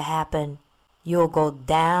going to happen. You'll go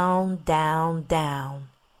down, down, down.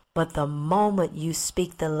 But the moment you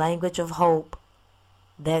speak the language of hope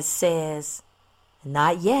that says,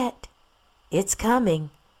 not yet, it's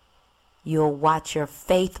coming, you'll watch your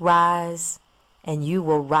faith rise and you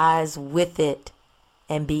will rise with it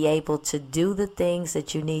and be able to do the things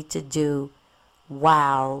that you need to do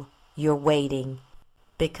while you're waiting.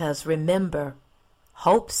 Because remember,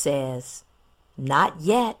 hope says, not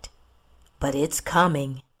yet, but it's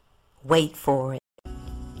coming. Wait for it.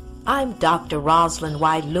 I'm Dr. Rosalind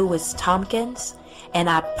Y. Lewis Tompkins, and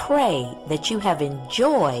I pray that you have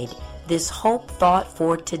enjoyed this Hope Thought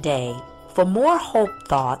for today. For more Hope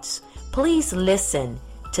Thoughts, please listen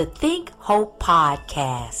to Think Hope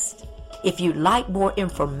Podcast. If you'd like more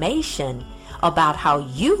information about how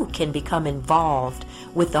you can become involved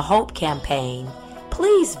with the Hope Campaign,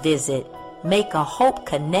 please visit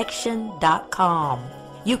makeahopeconnection.com.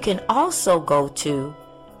 You can also go to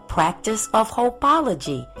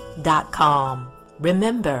practiceofhopeology.com.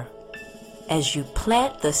 Remember, as you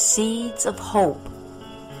plant the seeds of hope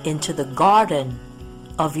into the garden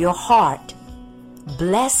of your heart,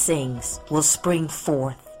 blessings will spring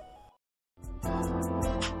forth.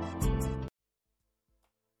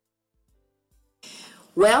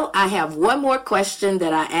 Well, I have one more question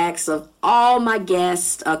that I ask of all my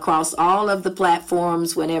guests across all of the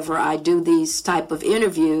platforms whenever I do these type of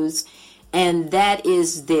interviews, and that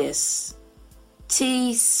is this.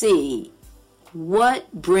 TC,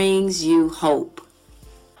 what brings you hope?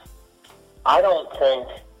 I don't think,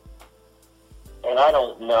 and I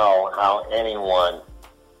don't know how anyone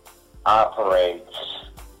operates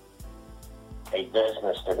a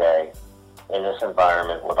business today in this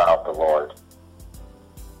environment without the Lord.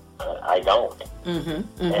 I don't.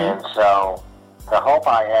 And so the hope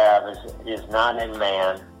I have is not in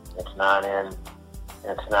man. It's not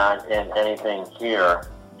in anything here.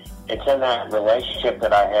 It's in that relationship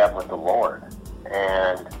that I have with the Lord.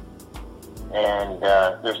 And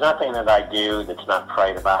there's nothing that I do that's not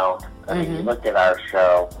prayed about. I mean, you look at our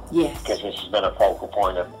show, because this has been a focal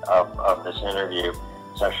point of this interview.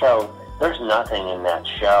 So there's nothing in that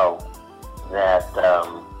show that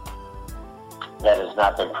has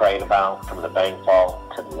not been prayed about, from the bank vault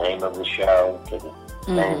to the name of the show to the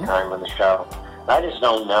name time of the show. I just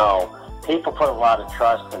don't know. People put a lot of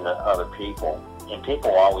trust in the other people, and people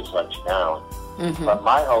always let you down. But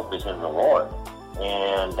my hope is in the Lord,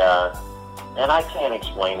 and I can't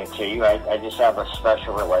explain it to you. I just have a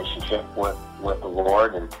special relationship with the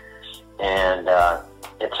Lord, and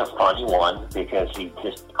it's a funny one, because He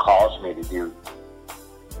just calls me to do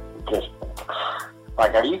just.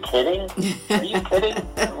 Like, are you kidding? Are you kidding?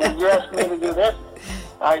 You're asking me to do this?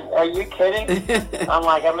 Are you kidding? I'm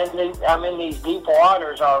like, I'm in these deep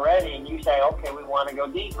waters already, and you say, okay, we want to go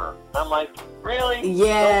deeper. I'm like, really?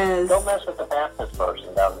 Yes. Don't mess with the Baptist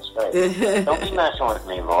person down the street. Don't be messing with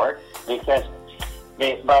me, Lord, but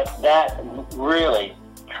that really,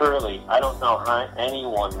 truly, I don't know how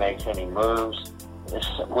anyone makes any moves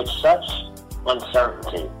with such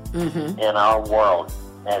uncertainty in our world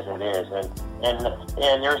as it is.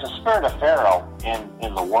 And there's a spirit of Pharaoh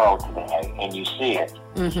in the world today, and you see it.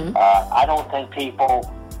 I don't think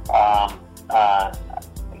people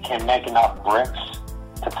can make enough bricks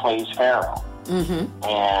to please Pharaoh.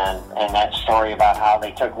 And that story about how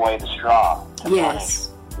they took away the straw to punish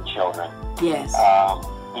the children. Yes.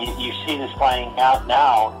 You see this playing out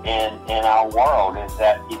now in our world, is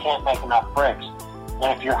that you can't make enough bricks.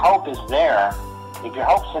 And if your hope is there, if your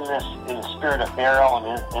hope's in the spirit of Pharaoh and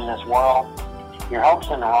in this world, your hope's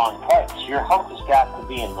in the wrong place. Your hope has got to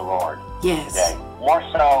be in the Lord today, more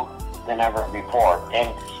so than ever before. And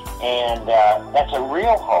that's a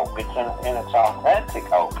real hope. It's authentic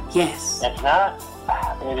hope. Yes.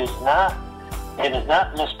 It is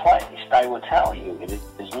not misplaced, I will tell you. It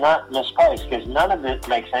is not misplaced, because none of it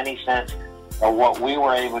makes any sense of what we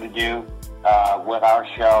were able to do with our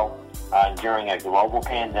show during a global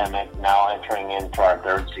pandemic, now entering into our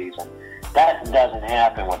third season. That doesn't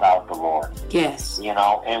happen without the Lord. Yes. You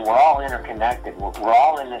know, and we're all interconnected. We're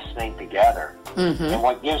all in this thing together. And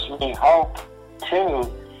what gives me hope, too,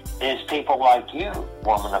 is people like you,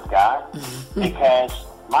 woman of God, because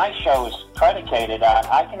my show is predicated on,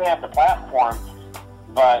 I can have the platform,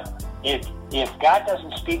 but if God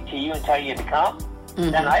doesn't speak to you and tell you to come,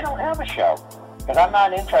 then I don't have a show. Because I'm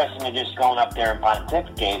not interested in just going up there and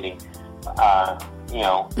pontificating,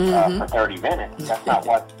 for 30 minutes. That's not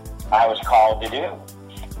what I was called to do.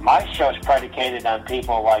 My show's predicated on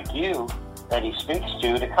people like you that he speaks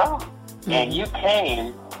to come. And you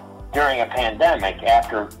came during a pandemic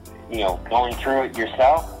after, going through it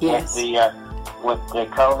yourself with the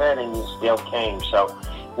COVID, and you still came. So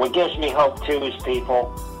what gives me hope, too, is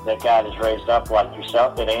people that God has raised up like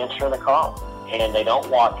yourself that answer the call. And they don't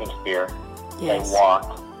walk in fear. Yes. They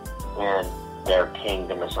walk in their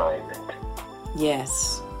kingdom assignment.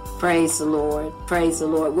 Yes. Praise the Lord. Praise the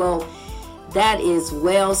Lord. Well, that is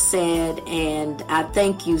well said, and I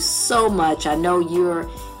thank you so much. I know you're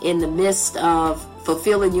in the midst of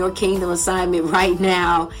fulfilling your kingdom assignment right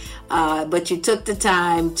now, but you took the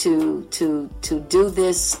time to do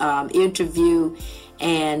this interview,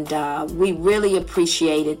 and we really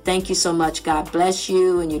appreciate it. Thank you so much. God bless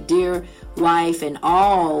you and your dear wife and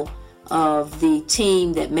all of the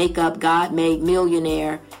team that make up God Made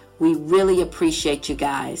Millionaire. We really appreciate you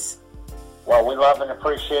guys. Well, we love and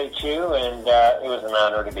appreciate you, and it was an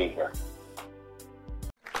honor to be here.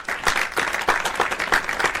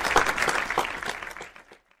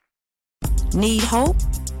 Need hope?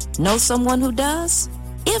 Know someone who does?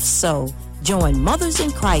 If so, join Mothers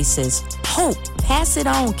in Crisis Hope Pass It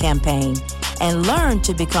On campaign and learn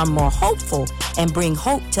to become more hopeful and bring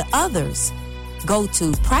hope to others. Go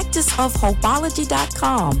to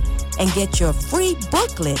practiceofhopeology.com and get your free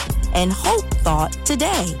booklet and hope thought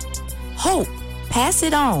today. Hope, pass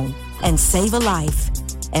it on, and save a life.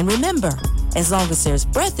 And remember, as long as there's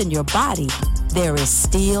breath in your body, there is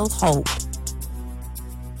still hope.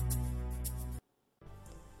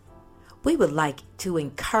 We would like to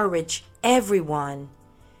encourage everyone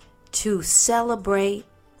to celebrate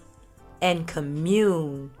and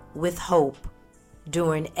commune with hope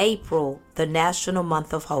during April, the National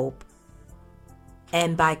Month of Hope.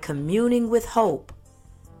 And by communing with hope,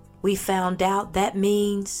 we found out that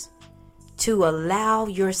means to allow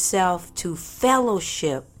yourself to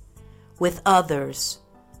fellowship with others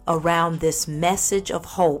around this message of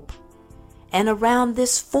hope and around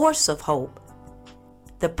this force of hope.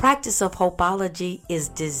 The practice of hopeology is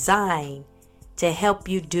designed to help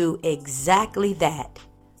you do exactly that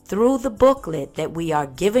through the booklet that we are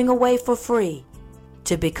giving away for free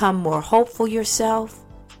to become more hopeful yourself,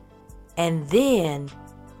 and then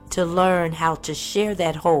to learn how to share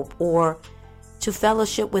that hope or to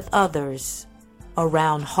fellowship with others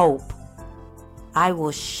around hope. I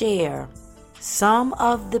will share some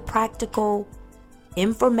of the practical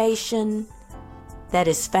information that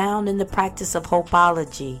is found in the practice of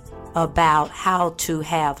hopeology about how to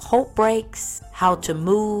have hope breaks, how to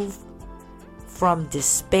move from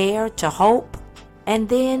despair to hope, and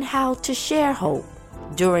then how to share hope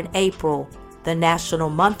during April, the National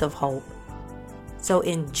Month of Hope. So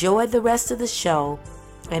enjoy the rest of the show,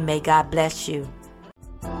 and may God bless you.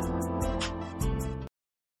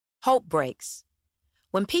 Hope breaks.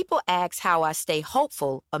 When people ask how I stay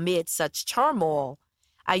hopeful amid such turmoil,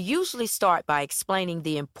 I usually start by explaining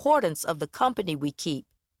the importance of the company we keep.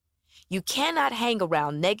 You cannot hang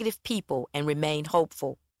around negative people and remain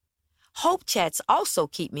hopeful. Hope chats also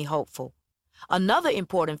keep me hopeful. Another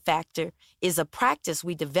important factor is a practice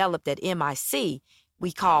we developed at MIC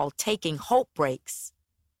we call taking hope breaks.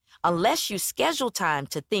 Unless you schedule time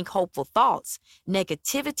to think hopeful thoughts,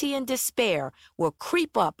 negativity and despair will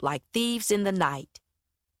creep up like thieves in the night.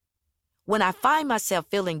 When I find myself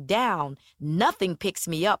feeling down, nothing picks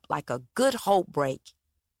me up like a good hope break.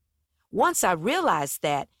 Once I realized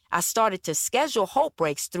that, I started to schedule hope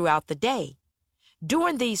breaks throughout the day.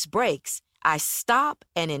 During these breaks, I stop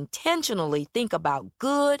and intentionally think about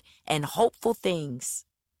good and hopeful things.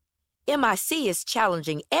 MIC is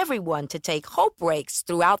challenging everyone to take hope breaks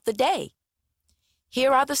throughout the day.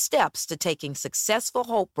 Here are the steps to taking successful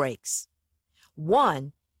hope breaks.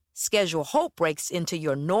 1. Schedule hope breaks into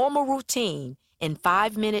your normal routine in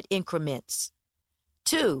 5-minute increments.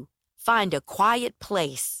 2. Find a quiet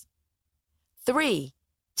place. 3.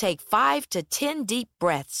 Take 5 to 10 deep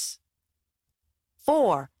breaths.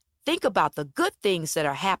 4. Think about the good things that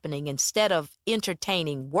are happening instead of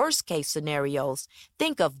entertaining worst-case scenarios.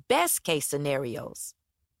 Think of best-case scenarios.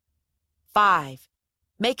 5.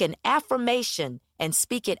 Make an affirmation and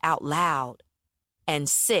speak it out loud. And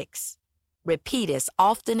 6. Repeat as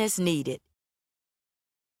often as needed.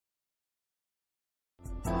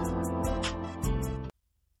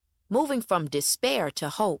 Moving from despair to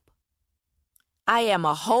hope. I am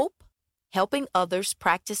a hope, helping others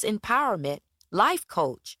practice empowerment, life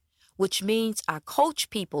coach, which means I coach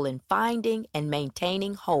people in finding and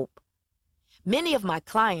maintaining hope. Many of my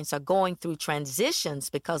clients are going through transitions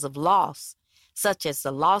because of loss, such as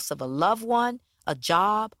the loss of a loved one, a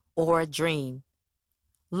job, or a dream.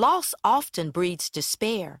 Loss often breeds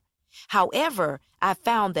despair. However, I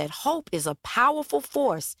found that hope is a powerful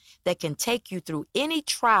force that can take you through any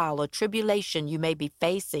trial or tribulation you may be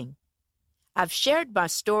facing. I've shared my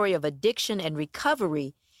story of addiction and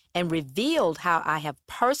recovery and revealed how I have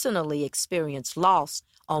personally experienced loss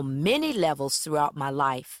on many levels throughout my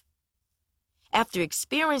life. After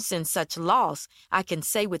experiencing such loss, I can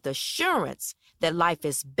say with assurance that life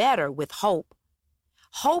is better with hope.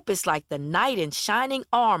 Hope is like the knight in shining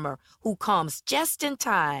armor who comes just in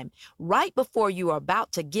time, right before you are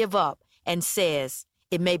about to give up, and says,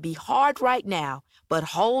 "It may be hard right now, but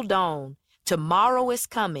hold on. Tomorrow is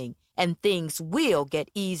coming, and things will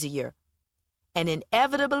get easier." And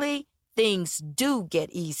inevitably, things do get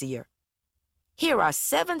easier. Here are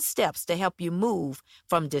 7 steps to help you move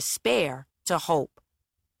from despair to hope.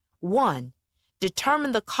 1.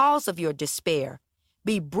 Determine the cause of your despair.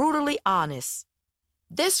 Be brutally honest.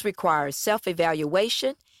 This requires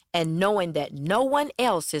self-evaluation and knowing that no one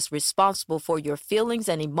else is responsible for your feelings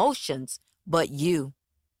and emotions but you.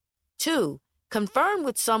 2. Confirm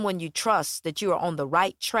with someone you trust that you are on the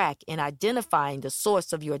right track in identifying the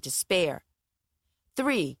source of your despair.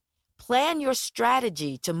 3. Plan your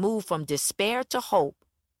strategy to move from despair to hope.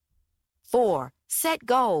 4. Set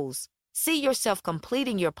goals. See yourself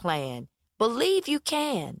completing your plan. Believe you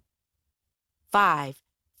can. 5.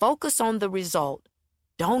 Focus on the result.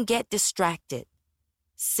 Don't get distracted.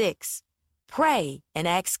 6. Pray and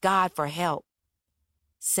ask God for help.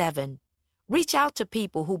 7. Reach out to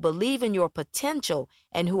people who believe in your potential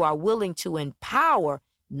and who are willing to empower,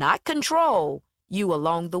 not control, you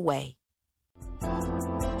along the way.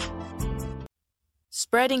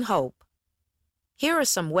 Spreading hope. Here are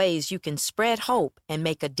some ways you can spread hope and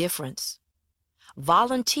make a difference.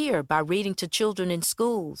 Volunteer by reading to children in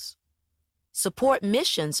schools. Support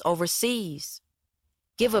missions overseas.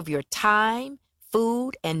 Give of your time,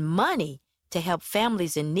 food, and money to help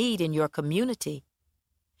families in need in your community.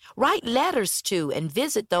 Write letters to and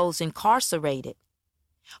visit those incarcerated.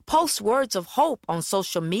 Post words of hope on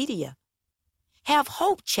social media. Have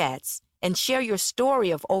hope chats and share your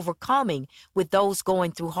story of overcoming with those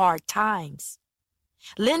going through hard times.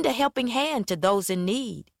 Lend a helping hand to those in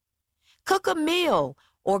need. Cook a meal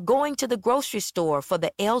or going to the grocery store for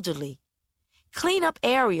the elderly. Clean up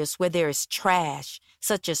areas where there is trash,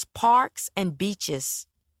 such as parks and beaches.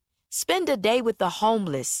 Spend a day with the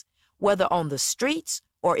homeless, whether on the streets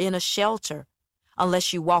or in a shelter.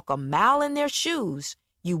 Unless you walk a mile in their shoes,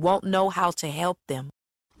 you won't know how to help them.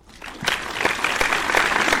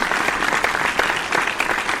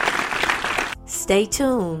 Stay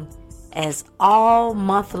tuned, as all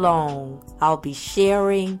month long I'll be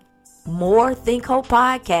sharing more Think Hope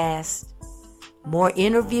podcasts, more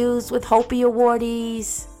interviews with Hopi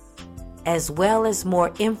awardees, as well as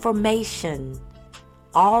more information,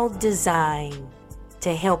 all designed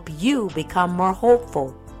to help you become more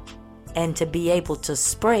hopeful and to be able to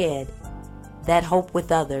spread that hope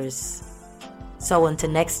with others. So until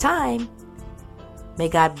next time, may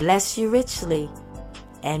God bless you richly,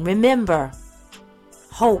 and remember,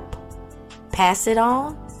 hope, pass it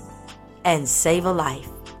on, and save a life.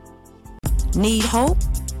 Need hope?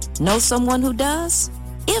 Know someone who does?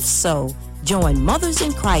 If so, Join Mothers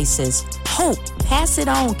in Crisis Hope Pass It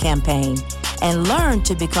On campaign and learn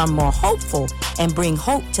to become more hopeful and bring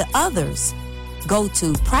hope to others. Go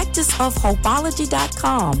to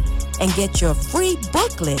practiceofhopeology.com and get your free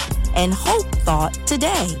booklet and hope thought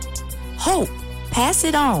today. Hope, pass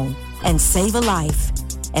it on, and save a life.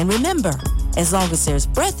 And remember, as long as there's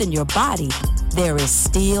breath in your body, there is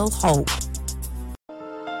still hope.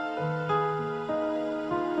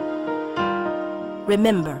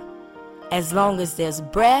 Remember, as long as there's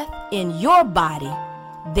breath in your body,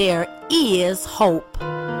 there is hope.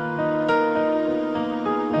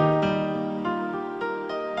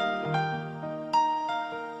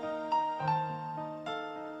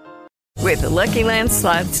 With the Lucky Land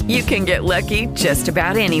Slots, you can get lucky just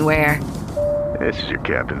about anywhere. This is your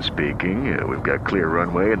captain speaking. We've got clear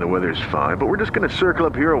runway and the weather's fine, but we're just going to circle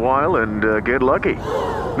up here a while and get lucky.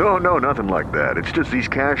 No, nothing like that. It's just these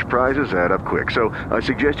cash prizes add up quick. So I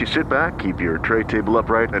suggest you sit back, keep your tray table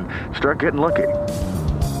upright, and start getting lucky.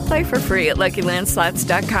 Play for free at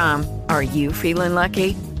LuckyLandSlots.com. Are you feeling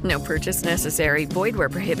lucky? No purchase necessary. Void where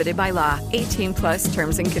prohibited by law. 18+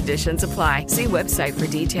 terms and conditions apply. See website for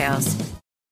details.